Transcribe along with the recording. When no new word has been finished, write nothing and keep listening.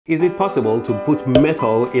Is it possible to put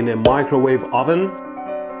metal in a microwave oven?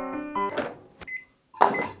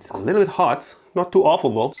 It's a little bit hot, not too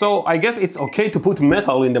awful though. So I guess it's okay to put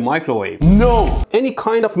metal in the microwave. No! Any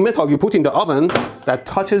kind of metal you put in the oven that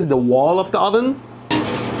touches the wall of the oven,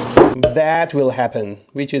 that will happen,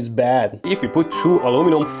 which is bad. If you put two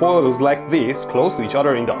aluminum foils like this close to each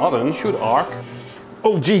other in the oven, it should arc.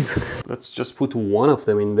 Oh geez! Let's just put one of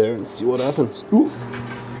them in there and see what happens. Ooh.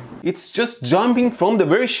 It's just jumping from the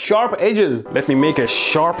very sharp edges. Let me make a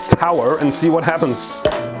sharp tower and see what happens.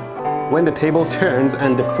 When the table turns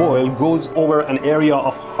and the foil goes over an area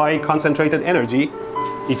of high concentrated energy,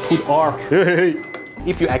 it could arc.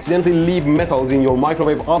 If you accidentally leave metals in your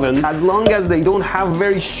microwave oven, as long as they don't have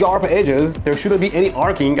very sharp edges, there shouldn't be any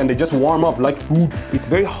arcing and they just warm up like food. It's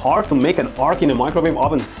very hard to make an arc in a microwave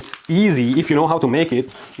oven. It's easy if you know how to make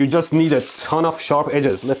it. You just need a ton of sharp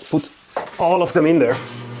edges. Let's put all of them in there.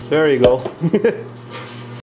 There you go.